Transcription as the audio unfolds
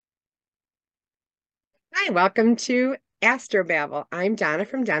Hi, welcome to Astrobabble. I'm Donna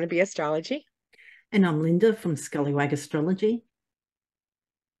from Donna B Astrology. And I'm Linda from Scullywag Astrology.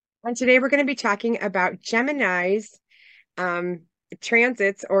 And today we're going to be talking about Gemini's um,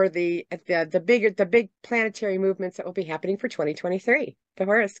 transits or the big planetary movements that will be happening for 2023, the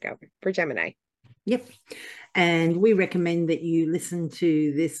horoscope for Gemini. Yep. And we recommend that you listen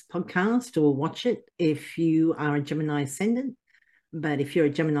to this podcast or watch it if you are a Gemini ascendant. But if you're a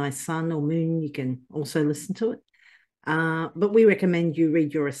Gemini sun or moon, you can also listen to it. But we recommend you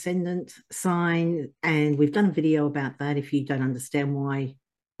read your ascendant sign. And we've done a video about that if you don't understand why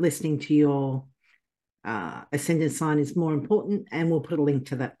listening to your ascendant sign is more important. And we'll put a link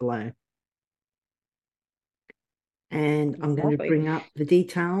to that below. And I'm going to Lovely. bring up the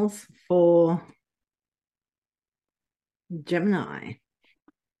details for Gemini.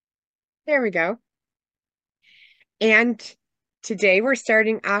 There we go. And today we're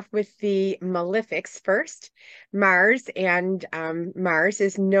starting off with the malefics first. Mars and Mars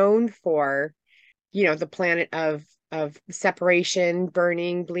is known for, the planet of separation,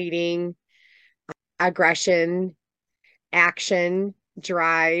 burning, bleeding, aggression, action,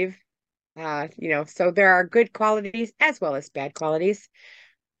 drive. So there are good qualities as well as bad qualities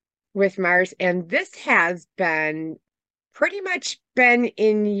with Mars. And this has been pretty much been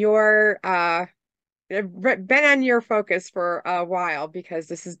on your focus for a while because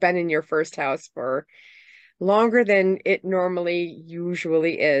this has been in your first house for longer than it normally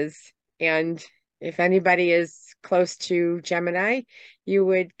usually is. And if anybody is close to Gemini, you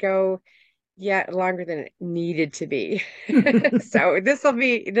would go, yeah, longer than it needed to be. So it'll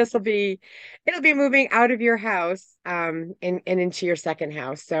be moving out of your house and into your second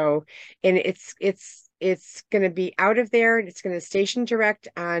house. So and it's gonna be out of there and it's gonna station direct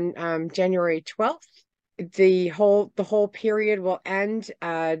on January 12th. The whole period will end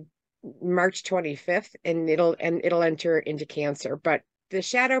March 25th and it'll enter into Cancer. But the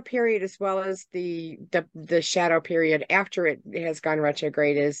shadow period as well as the shadow period after it has gone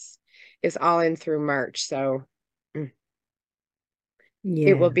retrograde is all in through March. So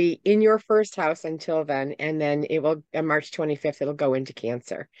it will Yeah. be in your first house until then, and then it will on March 25th, it'll go into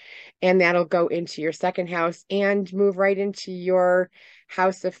Cancer. And that'll go into your second house and move right into your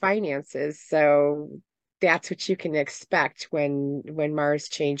house of finances. So that's what you can expect when Mars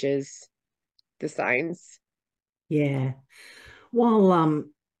changes the signs. Yeah. Well,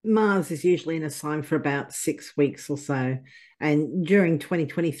 Mars is usually in a sign for about 6 weeks or so. And during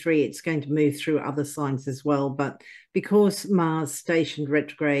 2023, it's going to move through other signs as well. But because Mars stationed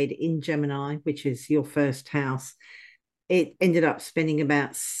retrograde in Gemini, which is your first house, it ended up spending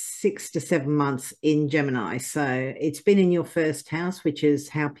about 6 to 7 months in Gemini. So it's been in your first house, which is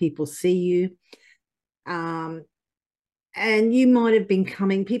how people see you. Um, and you might have been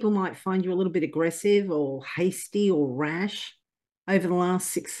people might find you a little bit aggressive or hasty or rash over the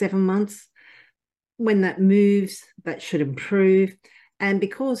last 6 7 months. When that moves, that should improve. And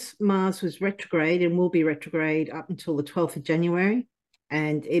because Mars was retrograde and will be retrograde up until the 12th of January,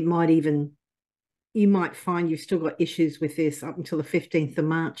 and you might find you've still got issues with this up until the 15th of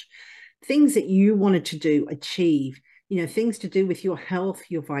March, things that you wanted to do, achieve, things to do with your health,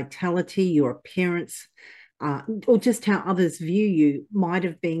 your vitality, your appearance, or just how others view you might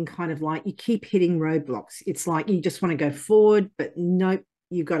have been kind of like you keep hitting roadblocks. It's like you just want to go forward, but nope,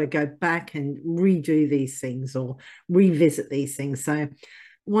 you've got to go back and redo these things or revisit these things. So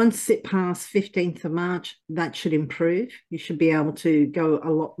once it passed 15th of March, that should improve. You should be able to go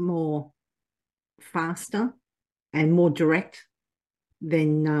a lot more faster and more direct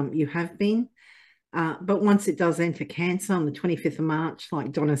than you have been. But once it does enter Cancer on the 25th of March,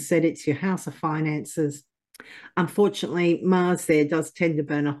 like Donna said, it's your house of finances. Unfortunately, Mars there does tend to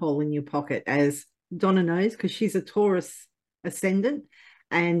burn a hole in your pocket, as Donna knows, because she's a Taurus ascendant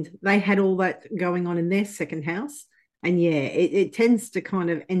and they had all that going on in their second house. And yeah, it tends to kind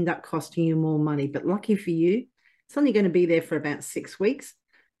of end up costing you more money. But lucky for you, it's only going to be there for about 6 weeks.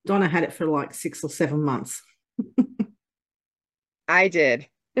 Donna had it for like 6 or 7 months. I did.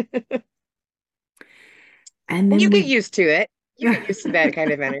 And And you then get we, used to it. You get used to that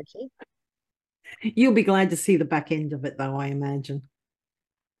kind of energy. you'll be glad to see the back end of it, though, I imagine.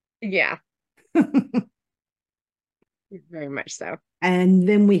 Yeah, very much so. And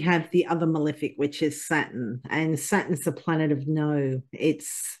then we have the other malefic, which is Saturn. And Saturn's the planet of no.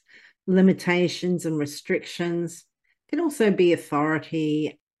 It's limitations and restrictions. It can also be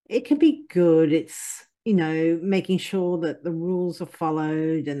authority. It can be good. It's, making sure that the rules are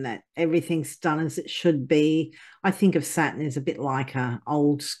followed and that everything's done as it should be. I think of Saturn as a bit like an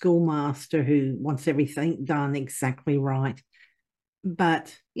old schoolmaster who wants everything done exactly right.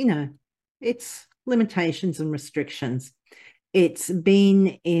 But, it's limitations and restrictions. It's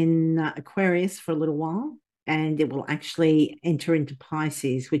been in Aquarius for a little while, and it will actually enter into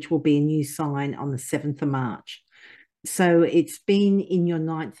Pisces, which will be a new sign on the 7th of March. So it's been in your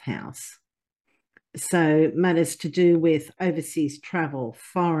ninth house. So matters to do with overseas travel,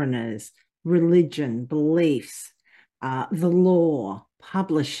 foreigners, religion, beliefs, the law,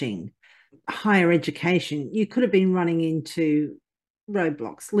 publishing, higher education. You could have been running into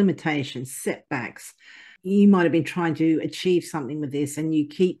roadblocks, limitations, setbacks. You might have been trying to achieve something with this and you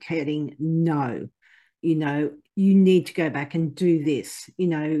keep getting no. You need to go back and do this.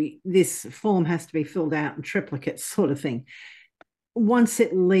 This form has to be filled out in triplicate, sort of thing. Once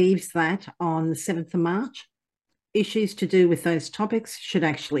it leaves that on the 7th of March, issues to do with those topics should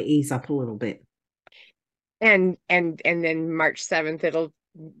actually ease up a little bit. And then March 7th, it'll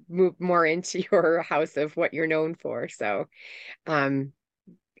move more into your house of what you're known for. So um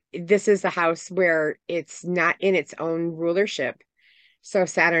this is a house where it's not in its own rulership. So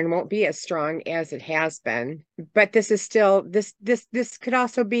Saturn won't be as strong as it has been. But this is still this could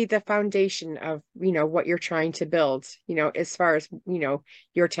also be the foundation of, what you're trying to build, as far as, your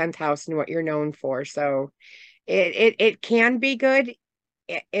 10th house and what you're known for. So it can be good,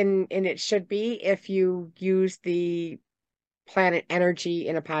 and it should be if you use the planet energy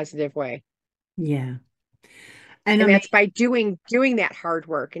in a positive way. Yeah. And I And mean, that's by doing that hard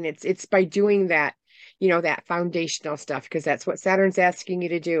work, and it's by doing that, that foundational stuff, because that's what Saturn's asking you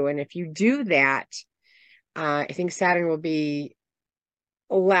to do. And if you do that, I think Saturn will be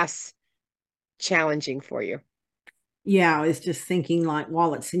less challenging for you. yeah, I was just thinking, like,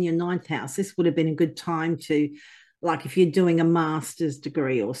 while it's in your ninth house, this would have been a good time to, like, if you're doing a master's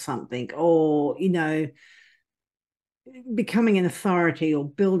degree or something, or, becoming an authority or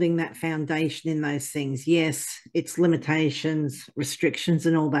building that foundation in those things. Yes, it's limitations, restrictions,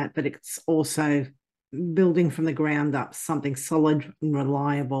 and all that, but it's also building from the ground up something solid and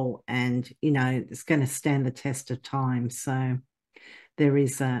reliable, and it's going to stand the test of time. So there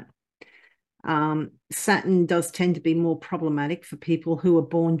is that. Saturn does tend to be more problematic for people who are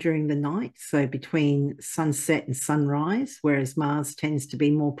born during the night, so between sunset and sunrise, whereas Mars tends to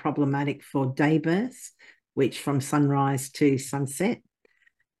be more problematic for day births, which from sunrise to sunset.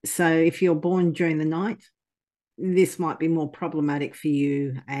 So if you're born during the night, this might be more problematic for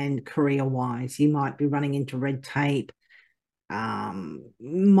you, and career wise, you might be running into red tape.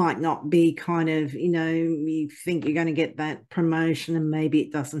 Might not be kind of, you think you're going to get that promotion and maybe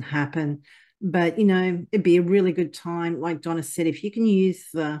it doesn't happen. But, it'd be a really good time. Like Donna said, if you can use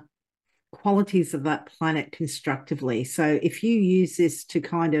the qualities of that planet constructively. So if you use this to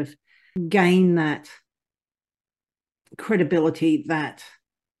kind of gain that credibility, that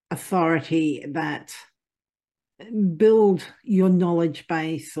authority, that build your knowledge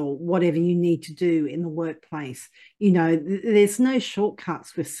base or whatever you need to do in the workplace, there's no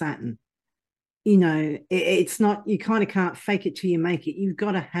shortcuts with Saturn. It's not, you kind of can't fake it till you make it. You've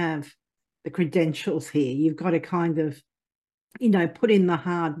got to have the credentials here. You've got to kind of, put in the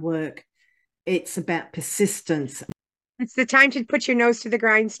hard work. It's about persistence. It's the time to put your nose to the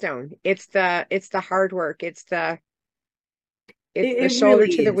grindstone. It's the hard work. It's the It shoulder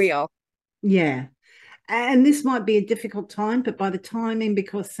really to the is. wheel. Yeah. And this might be a difficult time, but by the timing,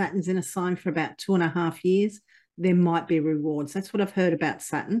 because Saturn's in a sign for about 2.5 years, there might be rewards. That's what I've heard about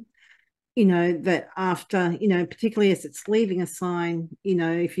Saturn. That after, particularly as it's leaving a sign,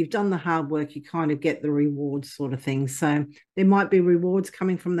 if you've done the hard work, you kind of get the rewards, sort of thing. So there might be rewards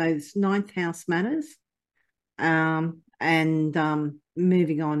coming from those ninth house matters. And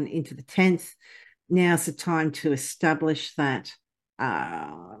moving on into the 10th, now's the time to establish that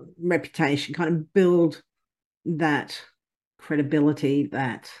reputation, kind of build that credibility,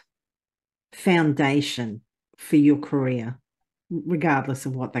 that foundation for your career, regardless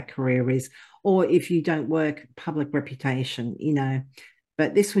of what that career is, or if you don't work, public reputation.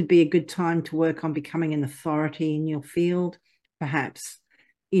 But this would be a good time to work on becoming an authority in your field, perhaps,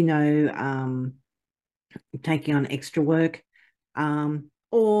 taking on extra work,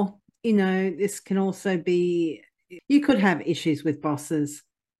 or this can also be, you could have issues with bosses.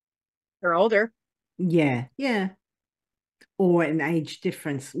 They're older. Yeah, or an age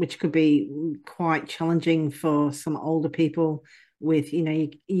difference, which could be quite challenging for some older people. With,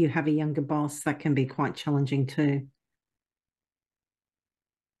 you have a younger boss, that can be quite challenging too.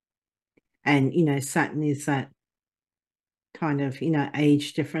 And Saturn is that kind of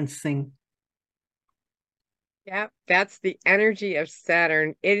age difference thing. Yeah, that's the energy of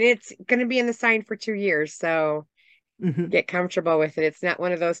Saturn. And it's going to be in the sign for 2 years. So Mm-hmm. get comfortable with it. It's not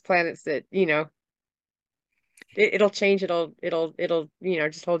one of those planets that, It'll change. It'll,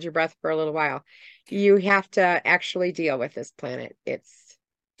 just hold your breath for a little while. You have to actually deal with this planet. It's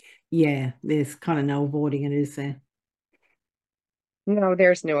Yeah, there's kind of no avoiding it, is there? no,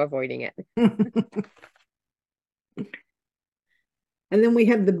 there's no avoiding it. And then we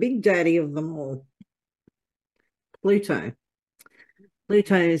have the big daddy of them all, Pluto.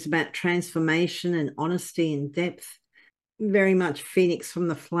 Pluto is about transformation and honesty and depth, very much phoenix from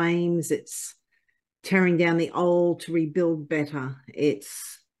the flames. It's tearing down the old to rebuild better.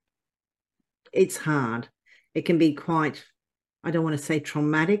 It's hard. It can be quite, I don't want to say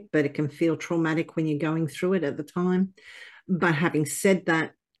traumatic, but it can feel traumatic when you're going through it at the time. But having said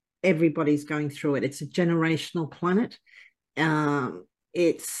that, everybody's going through it. It's a generational planet.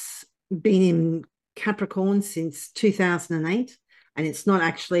 It's been in Capricorn since 2008, and it's not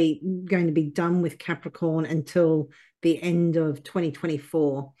actually going to be done with Capricorn until the end of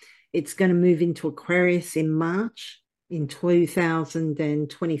 2024. It's going to move into Aquarius in March in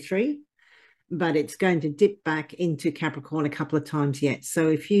 2023, but it's going to dip back into Capricorn a couple of times yet. So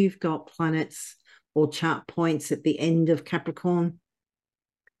if you've got planets or chart points at the end of Capricorn,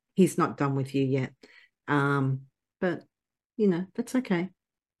 he's not done with you yet. But that's okay.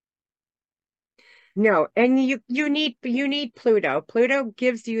 No, and you need Pluto. Pluto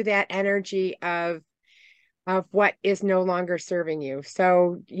gives you that energy of what is no longer serving you.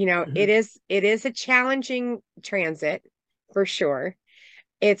 So, Mm-hmm. it is a challenging transit for sure.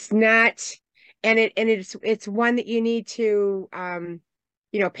 It's not, and it's one that you need to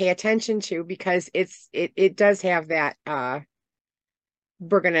pay attention to because it does have that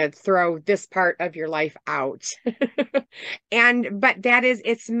we're going to throw this part of your life out. But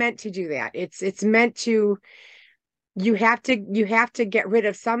it's meant to do that. It's meant to you have to get rid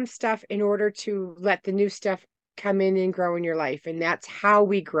of some stuff in order to let the new stuff come in and grow in your life, and that's how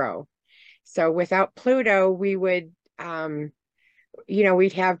we grow. So without Pluto, we would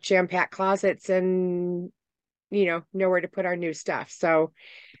we'd have jam-packed closets and nowhere to put our new stuff. So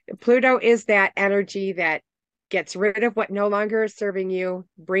Pluto is that energy that gets rid of what no longer is serving you,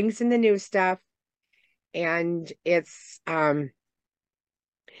 brings in the new stuff, and it's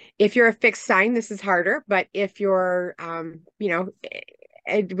if you're a fixed sign, this is harder, but if you're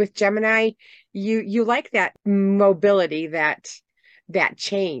with Gemini, you like that mobility, that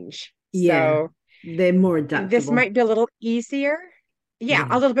change. Yeah, So they're more this adaptable. might be a little easier. Yeah, a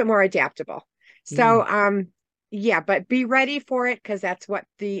Yeah, little bit more adaptable. yeah. So yeah, but be ready for it because that's what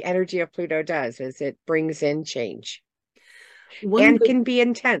the energy of Pluto does is it brings in change One and good, can be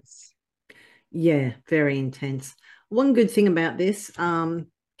intense. yeah, very intense. One good thing about this,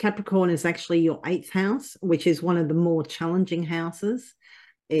 Capricorn is actually your eighth house, which is one of the more challenging houses.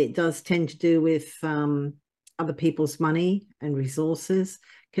 It does tend to do with other people's money and resources,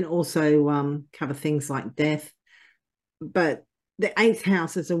 can also cover things like death. But the eighth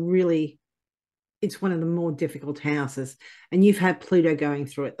house is it's one of the more difficult houses. And you've had Pluto going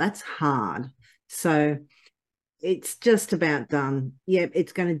through it. That's hard. So it's just about done. Yeah,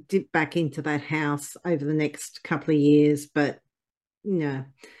 it's going to dip back into that house over the next couple of years, but no,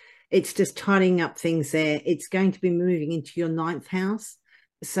 it's just tidying up things there. It's going to be moving into your ninth house.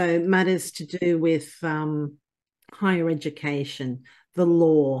 So matters to do with higher education, the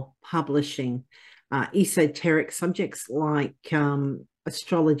law, publishing, esoteric subjects like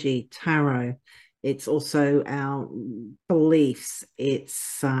astrology, tarot. It's also our beliefs,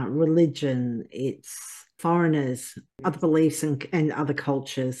 it's religion, it's foreigners, other beliefs and other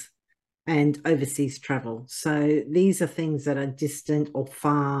cultures, and overseas travel. So these are things that are distant or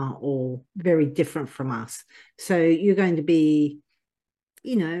far or very different from us. So you're going to be,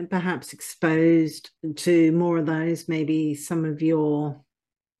 perhaps exposed to more of those, maybe some of your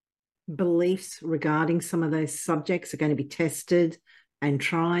beliefs regarding some of those subjects are going to be tested and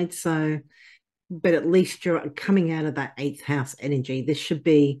tried. So, but at least you're coming out of that eighth house energy. This should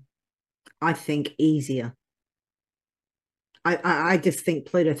be, I think, easier. I just think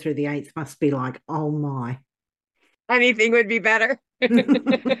Pluto through the eighth must be like, oh my. Anything would be better.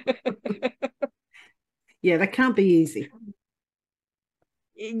 Yeah, that can't be easy.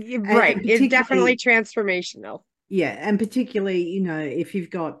 And Right. It's definitely particularly, transformational. yeah, and particularly, if you've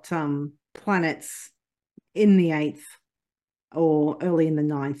got planets in the eighth or early in the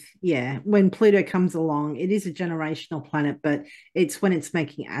ninth, yeah, when Pluto comes along, it is a generational planet, but it's when it's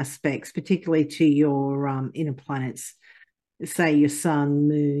making aspects, particularly to your inner planets, say your sun,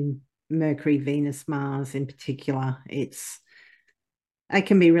 moon, Mercury, Venus, Mars in particular. It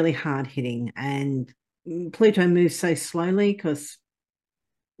can be really hard hitting, and Pluto moves so slowly because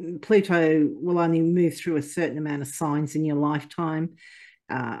Pluto will only move through a certain amount of signs in your lifetime.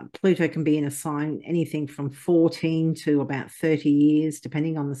 Pluto can be in a sign anything from 14 to about 30 years,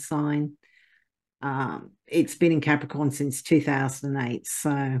 depending on the sign. It's been in Capricorn since 2008,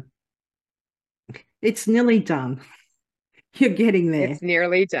 so it's nearly done. You're getting there. It's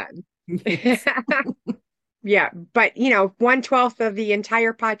nearly done. Yes. Yeah, but 1/12 of the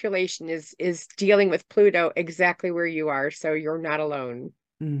entire population is dealing with Pluto exactly where you are, so you're not alone.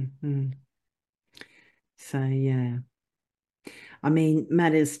 Mm-hmm. So, yeah. I mean,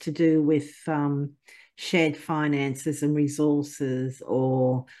 matters to do with shared finances and resources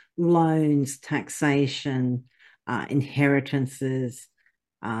or loans, taxation, inheritances,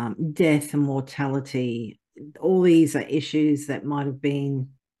 death and mortality. All these are issues that might have been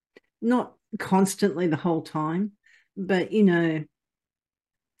not constantly the whole time, but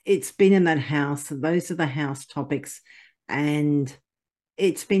it's been in that house. Those are the house topics, and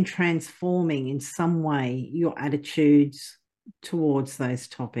it's been transforming in some way your attitudes towards those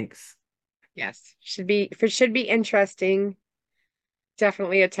topics. Yes, should be interesting.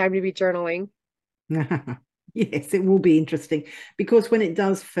 Definitely a time to be journaling. Yes, it will be interesting because when it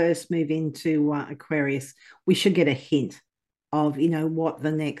does first move into Aquarius, we should get a hint of, what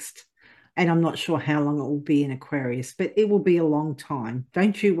the next, and I'm not sure how long it will be in Aquarius, but it will be a long time.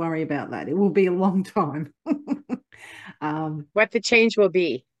 Don't you worry about that. It will be a long time. What the change will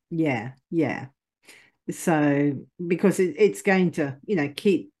be. Yeah, yeah. So because it's going to,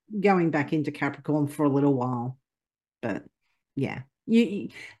 keep going back into Capricorn for a little while. But yeah, you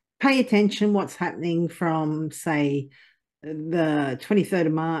pay attention what's happening from, say, the 23rd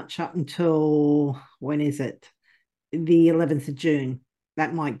of March up until, when is it? The 11th of June.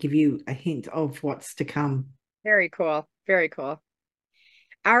 That might give you a hint of what's to come. Very cool. Very cool.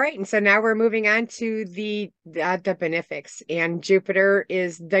 All right, and so now we're moving on to the benefics, and Jupiter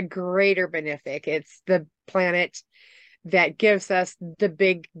is the greater benefic. It's the planet that gives us the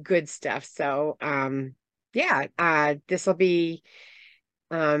big good stuff. So, yeah, um,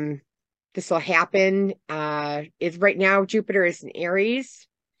 this will happen. It's right now Jupiter is in Aries,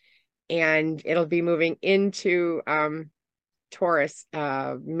 and it'll be moving into Taurus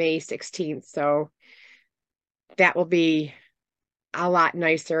May 16th. So that will be a lot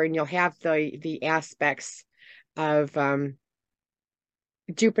nicer, and you'll have the aspects of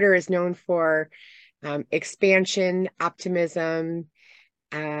Jupiter is known for expansion, optimism,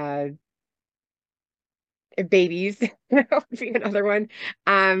 uh, babies would be another one.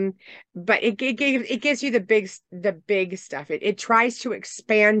 But it gives you the big stuff. It tries to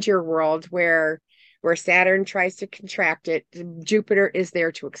expand your world where Saturn tries to contract it. Jupiter is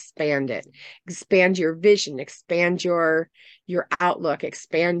there to expand your vision, expand your outlook,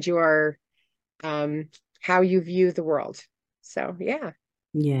 expand your how you view the world. So yeah.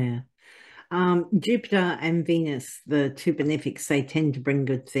 Yeah. Jupiter and Venus, the two benefics, they tend to bring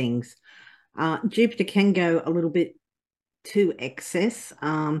good things. Jupiter can go a little bit to excess.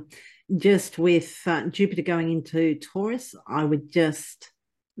 Just with Jupiter going into Taurus, I would just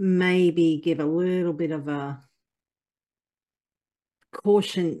maybe give a little bit of a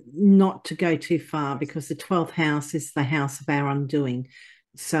caution not to go too far because the 12th house is the house of our undoing.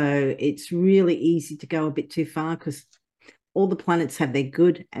 So it's really easy to go a bit too far because all the planets have their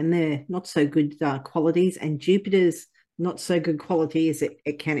good and their not so good qualities, and Jupiter's not so good quality is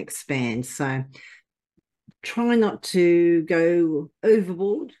it can expand. So try not to go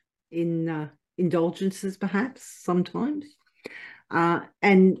overboard in indulgences, perhaps sometimes.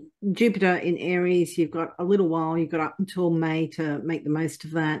 And Jupiter in Aries, you've got a little while, you've got up until May to make the most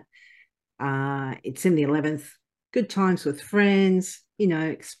of that. It's in the 11th. Good times with friends,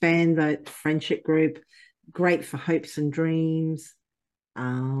 expand the friendship group. Great for hopes and dreams.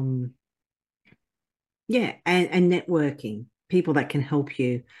 Yeah, and networking, people that can help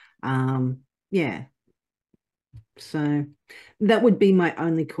you. Yeah, so that would be my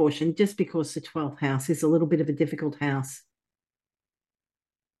only caution, just because the 12th house is a little bit of a difficult house.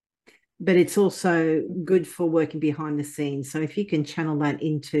 But it's also good for working behind the scenes. So if you can channel that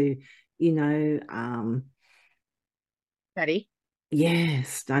into, you know, Betty. yeah,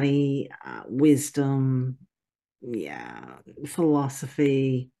 study, wisdom, yeah,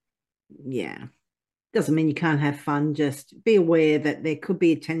 philosophy, yeah. Doesn't mean you can't have fun. Just be aware that there could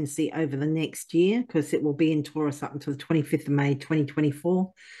be a tendency over the next year, because it will be in Taurus up until the 25th of May,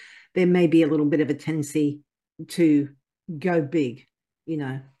 2024. There may be a little bit of a tendency to go big,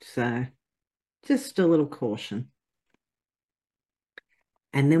 so just a little caution.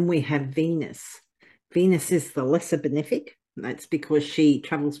 And then we have Venus. Venus is the lesser benefic. That's because she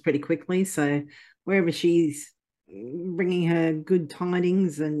travels pretty quickly. So wherever she's bringing her good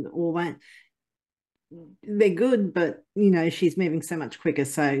tidings and all that, they're good, but she's moving so much quicker.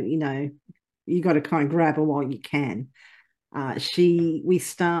 So, you got to kind of grab her while you can. We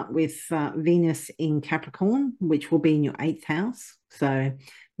start with Venus in Capricorn, which will be in your eighth house. So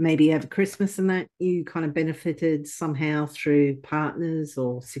maybe over Christmas and that you kind of benefited somehow through partners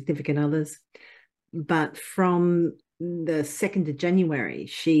or significant others. But from the 2nd of January,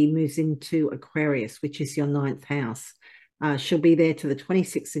 she moves into Aquarius, which is your ninth house. She'll be there to the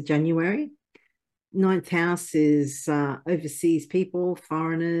 26th of January. Ninth house is overseas people,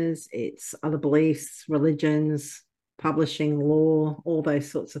 foreigners, it's other beliefs, religions, publishing, law, all those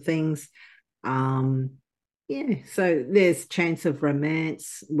sorts of things. Um, yeah, so there's chance of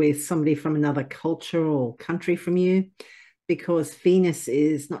romance with somebody from another culture or country from you, because Venus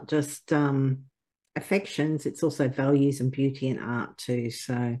is not just affections, it's also values and beauty and art too.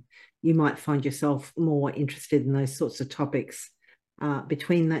 So you might find yourself more interested in those sorts of topics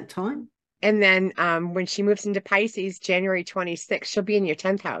between that time. And then when she moves into Pisces, January 26th, she'll be in your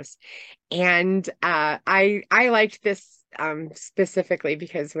 10th house. And I liked this specifically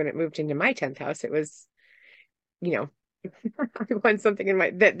because when it moved into my 10th house, it was, you know, I want something in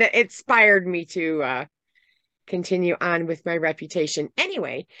my that inspired me to continue on with my reputation.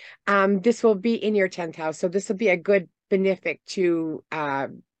 Anyway, this will be in your 10th house. So this will be a good benefic to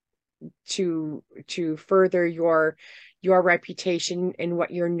further your reputation and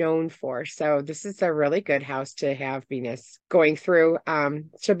what you're known for. So this is a really good house to have Venus going through.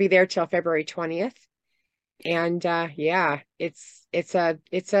 She'll be there till February 20th. And yeah, it's a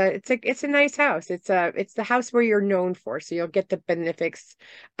nice house. It's the house where you're known for. So you'll get the benefits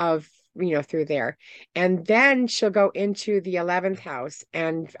of through there. And then she'll go into the 11th house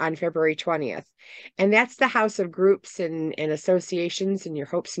and on February 20th. And that's the house of groups and associations and your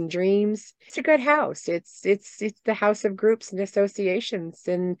hopes and dreams. It's a good house. It's the house of groups and associations.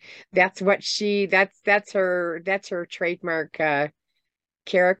 And that's what that's her trademark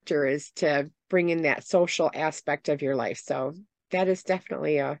character, is to bring in that social aspect of your life. So that is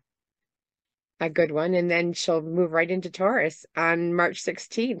definitely a good one. And then she'll move right into Taurus on March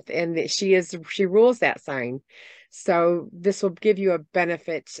 16th, and she rules that sign. So this will give you a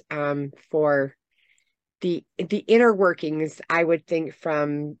benefit for the inner workings, I would think,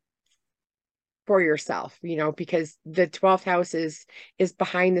 for yourself, because the 12th house is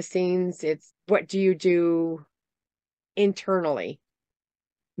behind the scenes. It's what do you do internally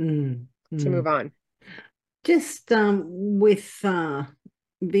Mm, to move mm. on. Just with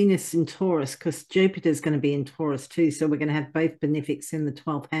Venus in Taurus, because Jupiter's going to be in Taurus too. So we're going to have both benefics in the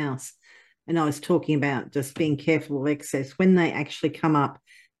 12th house. And I was talking about just being careful of excess when they actually come up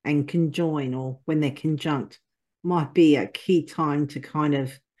and conjoin, or when they're conjunct, might be a key time to kind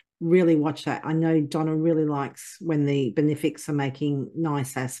of really watch that. I know Donna really likes when the benefics are making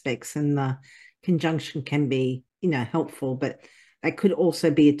nice aspects, and the conjunction can be, helpful, but it could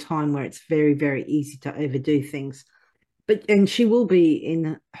also be a time where it's very, very easy to overdo things. And she will be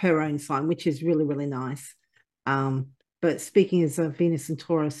in her own sign, which is really, really nice. But speaking as of Venus and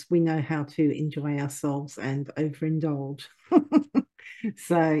Taurus, we know how to enjoy ourselves and overindulge.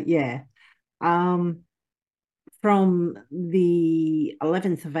 So yeah. From the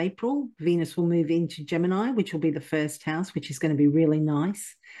 11th of April, Venus will move into Gemini, which will be the first house, which is going to be really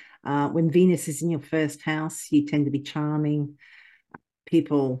nice. When Venus is in your first house, you tend to be charming.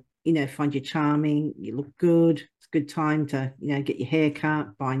 People, find you charming. You look good. It's a good time to, get your hair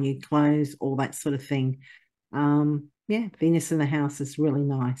cut, buy new clothes, all that sort of thing. Yeah, Venus in the house is really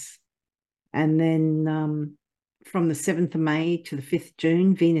nice. And then from the 7th of May to the 5th of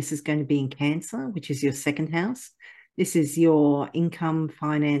June, Venus is going to be in Cancer, which is your second house. This is your income,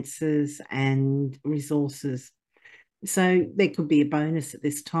 finances, and resources. So there could be a bonus at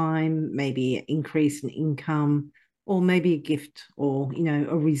this time, maybe an increase in income, or maybe a gift, or,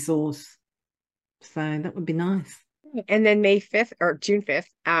 a resource. So that would be nice. And then May 5th or June 5th,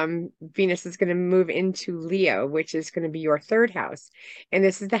 Venus is going to move into Leo, which is going to be your third house. And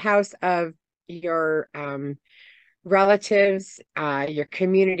this is the house of your relatives, your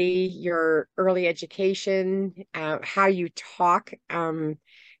community, your early education, how you talk,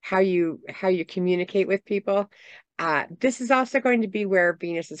 how you communicate with people. This is also going to be where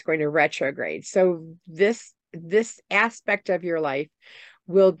Venus is going to retrograde. So this aspect of your life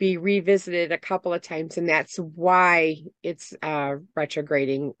will be revisited a couple of times, and that's why it's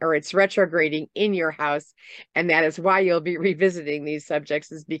retrograding, or it's retrograding in your house, and that is why you'll be revisiting these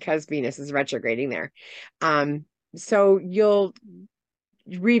subjects, is because Venus is retrograding there. So you'll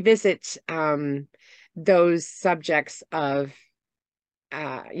revisit those subjects of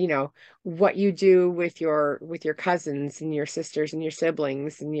what you do with your cousins and your sisters and your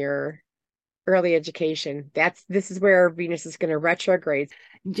siblings and your early education. This is where Venus is going to retrograde.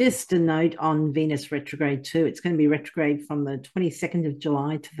 Just a note on Venus retrograde too. It's going to be retrograde from the 22nd of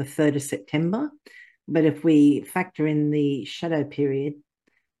July to the 3rd of September. But if we factor in the shadow period,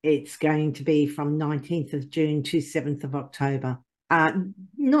 it's going to be from 19th of June to 7th of October.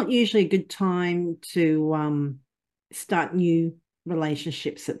 Not usually a good time to start new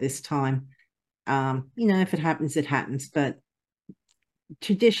relationships at this time. If it happens, it happens. But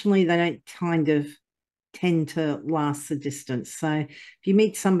traditionally, they don't kind of tend to last the distance. So if you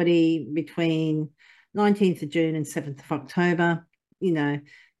meet somebody between 19th of June and 7th of October,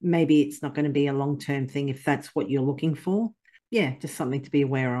 maybe it's not going to be a long-term thing if that's what you're looking for. Yeah, just something to be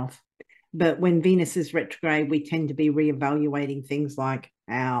aware of. But when Venus is retrograde, we tend to be reevaluating things like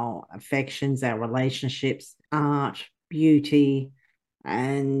our affections, our relationships, art, beauty,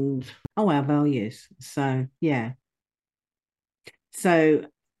 and our values. So, yeah. So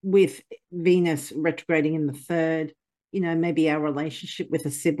with Venus retrograding in the third, maybe our relationship with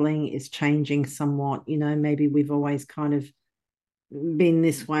a sibling is changing somewhat. Maybe we've always kind of been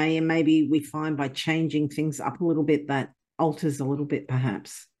this way, and maybe we find by changing things up a little bit that alters a little bit,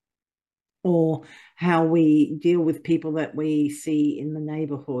 perhaps. Or how we deal with people that we see in the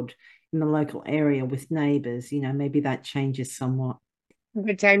neighborhood, in the local area with neighbors, maybe that changes somewhat.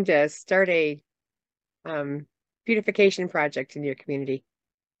 Good time to start a beautification project in your community.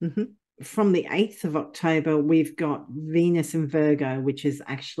 Mm-hmm. From the 8th of October, we've got Venus in Virgo, which is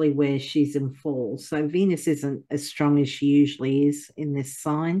actually where she's in fall. So Venus isn't as strong as she usually is in this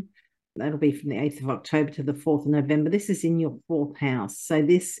sign. That'll be from the 8th of October to the 4th of November. This is in your 4th house. So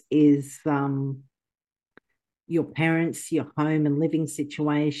this is your parents, your home and living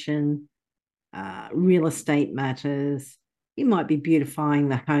situation, real estate matters. You might be beautifying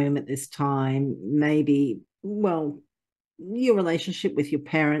the home at this time. Maybe, well, your relationship with your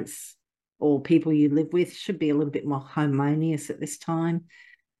parents or people you live with should be a little bit more harmonious at this time,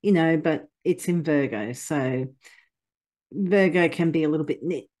 but it's in Virgo. So Virgo can be a little bit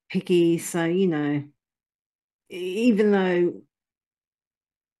nitpicky. So, even though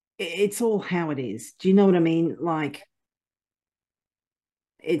it's all how it is, do you know what I mean? Like,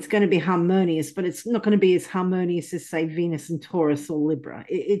 it's going to be harmonious, but it's not going to be as harmonious as, say, Venus and Taurus or Libra.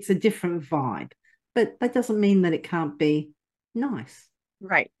 It's a different vibe, but that doesn't mean that it can't be nice.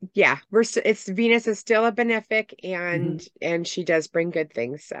 Right. Yeah. It's Venus is still a benefic, and Mm-hmm. she does bring good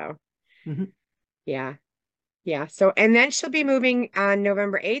things. So Mm-hmm. yeah. Yeah. So, and then she'll be moving on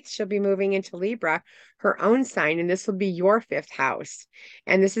November 8th. She'll be moving into Libra, her own sign, and this will be your fifth house.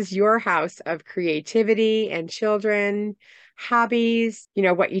 And this is your house of creativity and children, hobbies,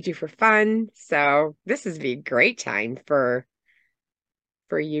 what you do for fun. So this is be a great time for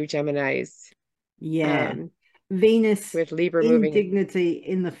you Geminis, Yeah. um, Venus with Libra in moving. dignity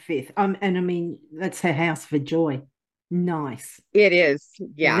in the fifth. And I mean, that's her house for joy. Nice. It is.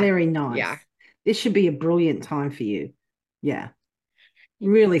 Yeah. Very nice. Yeah. This should be a brilliant time for you. Yeah.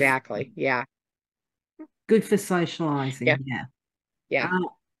 Really Exactly. Yeah. good for socializing. Yeah. Yeah. Yeah. Uh,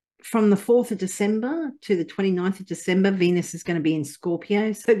 from the 4th of December to the 29th of December, Venus is going to be in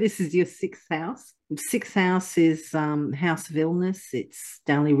Scorpio. So this is your sixth house. Sixth house is house of illness, it's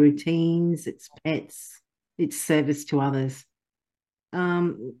daily routines, it's pets, it's service to others.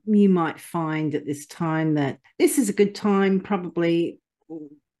 You might find at this time that this is a good time, probably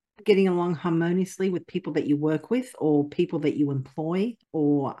getting along harmoniously with people that you work with or people that you employ,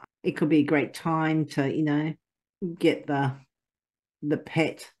 or it could be a great time to, get the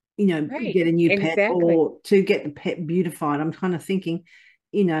pet, Right. get a new pet Exactly. or to get the pet beautified. I'm kind of thinking,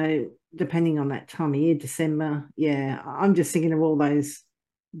 depending on that time of year, December, yeah, I'm just thinking of all those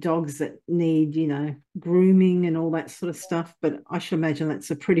dogs that need, grooming and all that sort of stuff. But I should imagine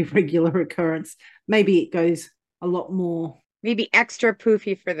that's a pretty regular occurrence. Maybe it goes a lot more. Maybe extra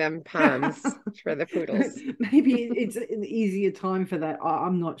poofy for them poms for the poodles. Maybe it's an easier time for that.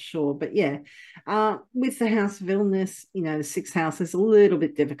 I'm not sure, but yeah, with the house of illness, the sixth house is a little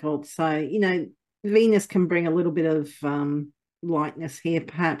bit difficult. So Venus can bring a little bit of lightness here.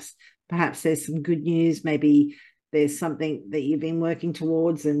 Perhaps there's some good news. Maybe there's something that you've been working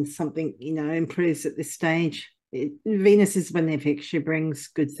towards, and something improves at this stage. Venus is benefic; she brings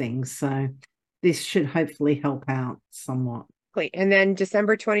good things. So this should hopefully help out somewhat. And then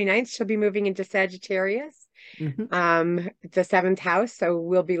December 29th, she'll be moving into Sagittarius, Mm-hmm. the seventh house. So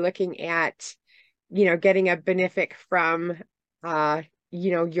we'll be looking at, getting a benefic from,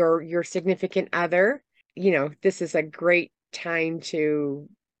 your significant other. This is a great time to,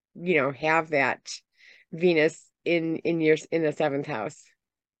 have that Venus in the seventh house.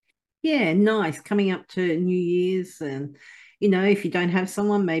 Yeah, nice. Coming up to New Year's, and if you don't have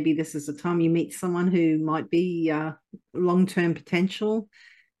someone, maybe this is the time you meet someone who might be long-term potential.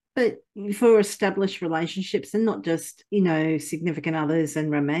 But for established relationships, and not just, significant others and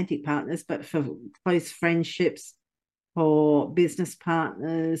romantic partners, but for close friendships, for business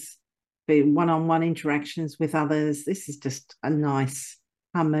partners, for one-on-one interactions with others, this is just a nice,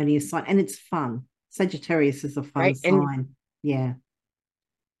 harmonious sign. And it's fun. Sagittarius is a fun right? sign. Yeah.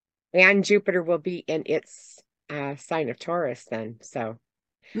 And Jupiter will be in its sign of Taurus then. So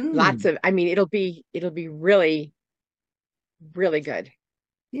lots Mm, of, I mean, it'll be really, really good.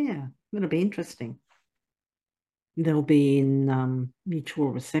 yeah. It'll be interesting. They'll be in mutual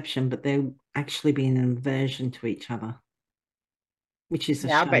reception, but they'll actually be in an aversion to each other, which is a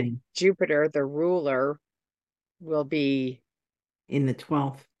Yeah, but shame. Jupiter, the ruler, will be In the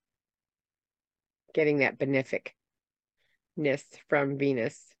 12th. getting that beneficness from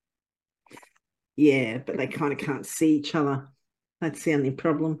Venus. Yeah, but they kind of can't see each other. That's the only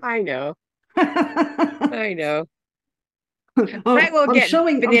problem. I know, oh, I know. I I'm will get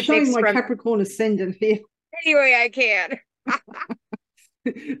showing benefics my from Capricorn ascendant here. any way I can.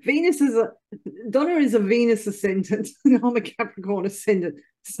 Venus is a Donna is a Venus ascendant, and I'm a Capricorn ascendant.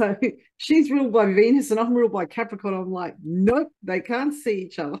 So she's ruled by Venus, and I'm ruled by Capricorn. I'm like, nope, they can't see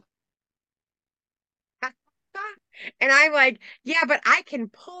each other. And I'm like, yeah, but I can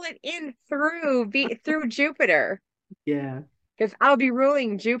pull it in through Jupiter Yeah. because I'll be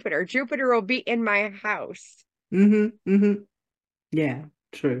ruling Jupiter. Jupiter will be in my house. Mm-hmm. Mm-hmm. Yeah,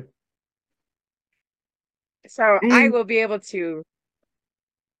 true. So I And will be able to.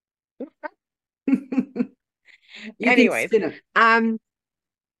 you can Anyways, spin it. um,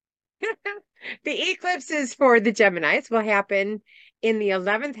 the eclipses for the Geminis will happen in the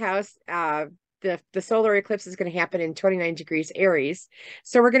 11th house. The solar eclipse is going to happen in 29 degrees Aries.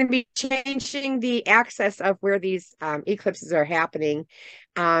 So we're going to be changing the axis of where these eclipses are happening.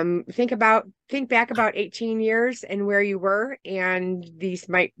 Think back about 18 years and where you were, and these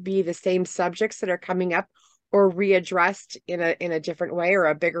might be the same subjects that are coming up or readdressed in a different way or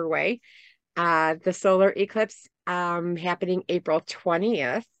a bigger way. The solar eclipse happening April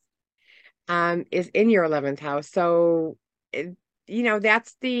 20th is in your 11th house. So,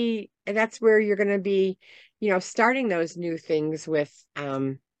 that's where you're going to be, starting those new things with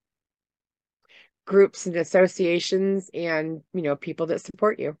groups and associations and, people that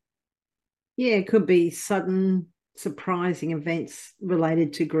support you. Yeah, it could be sudden, surprising events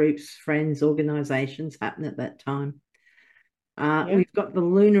related to groups, friends, organizations happen at that time. Yeah. We've got the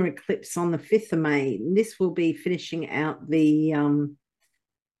lunar eclipse on the 5th of May. This will be finishing out the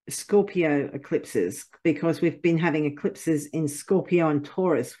Scorpio eclipses, because we've been having eclipses in Scorpio and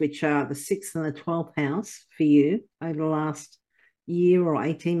Taurus, which are the 6th and the 12th house for you over the last year or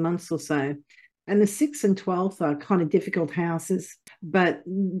 18 months or so. And the 6th and 12th are kind of difficult houses, but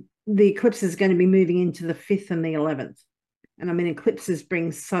the eclipse is going to be moving into the 5th and the 11th. And I mean, eclipses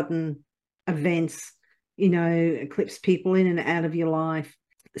bring sudden events, eclipse people in and out of your life.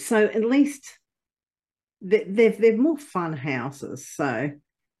 So at least they're more fun houses. So,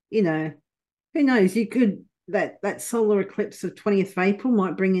 who knows? You could that solar eclipse of 20th of April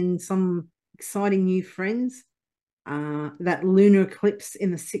might bring in some exciting new friends. That lunar eclipse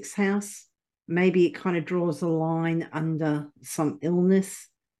in the 6th house, maybe it kind of draws a line under some illness,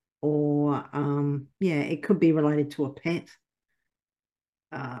 or yeah, it could be related to a pet.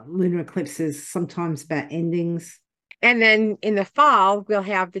 Lunar eclipses sometimes about endings. And then in the fall, we'll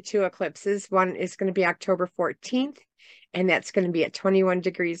have the two eclipses. One is going to be October 14th, and that's going to be at 21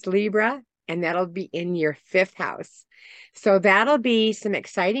 degrees Libra, and that'll be in your 5th house. So that'll be some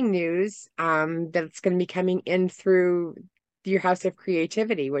exciting news that's going to be coming in through your house of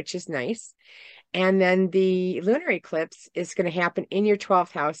creativity, which is nice. And then the lunar eclipse is going to happen in your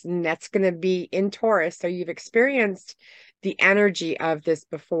 12th house, and that's going to be in Taurus. So you've experienced the energy of this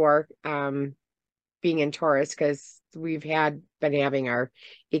before, being in Taurus, because we've been having our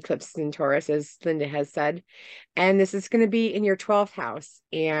eclipses in Taurus, as Linda has said. And this is going to be in your 12th house,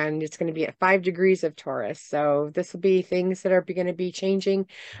 and it's going to be at 5 degrees of Taurus. So this will be things that are going to be changing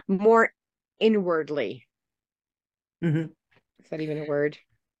more inwardly. Mm-hmm. Is that even a word?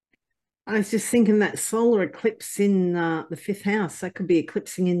 I was just thinking that solar eclipse in the 5th house, that could be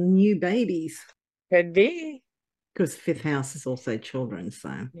eclipsing in new babies, Could be. because 5th house is also children.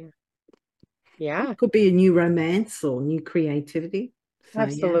 So Yeah. Yeah, could be a new romance or new creativity. So yeah,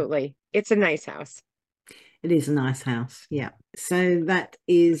 absolutely. It's a nice house. it is a nice house. Yeah. So that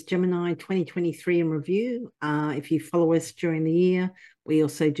is Gemini 2023 in review. If you follow us during the year, we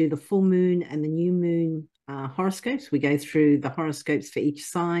also do the full moon and the new moon horoscopes. We go through the horoscopes for each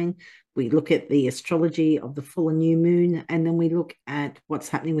sign. We look at the astrology of the full and new moon, and then we look at what's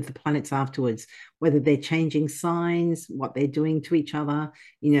happening with the planets afterwards, whether they're changing signs, what they're doing to each other,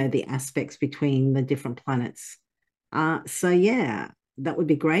 the aspects between the different planets. So, yeah, that would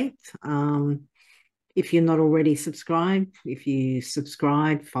be great. If you're not already subscribed, if you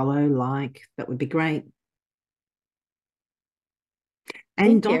subscribe, follow, like, that would be great.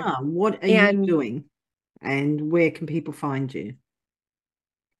 And Thank you. Donna, what are you And doing? And where can people find you?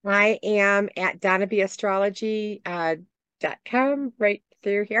 I am at donnabastrology.com right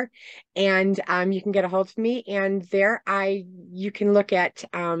through here. And you can get a hold of me. And there you can look at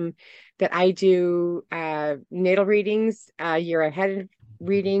that I do natal readings, year ahead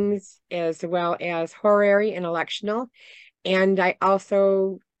readings, as well as horary and electional. And I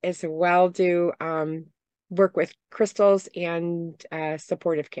also as well do work with crystals and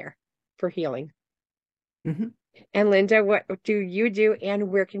supportive care for healing. Mhm. And Linda, what do you do and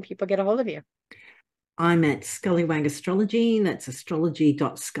where can people get a hold of you? I'm at Scullywag Astrology. That's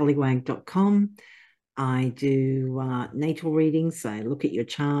astrology.scullywag.com. I do natal readings. So I look at your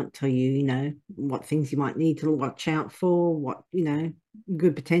chart, tell you, what things you might need to watch out for, what,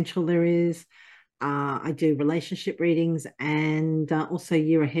 good potential there is. I do relationship readings and also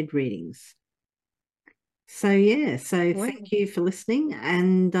year ahead readings. So, yeah, so Wow. thank you for listening.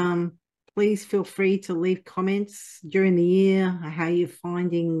 And please feel free to leave comments during the year, how you're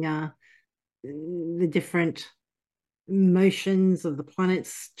finding the different motions of the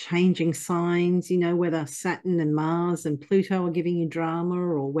planets changing signs, whether Saturn and Mars and Pluto are giving you drama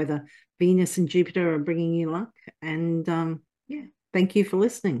or whether Venus and Jupiter are bringing you luck. And yeah, thank you for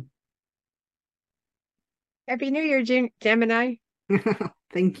listening. Happy New Year, Gemini.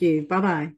 Thank you. Bye bye.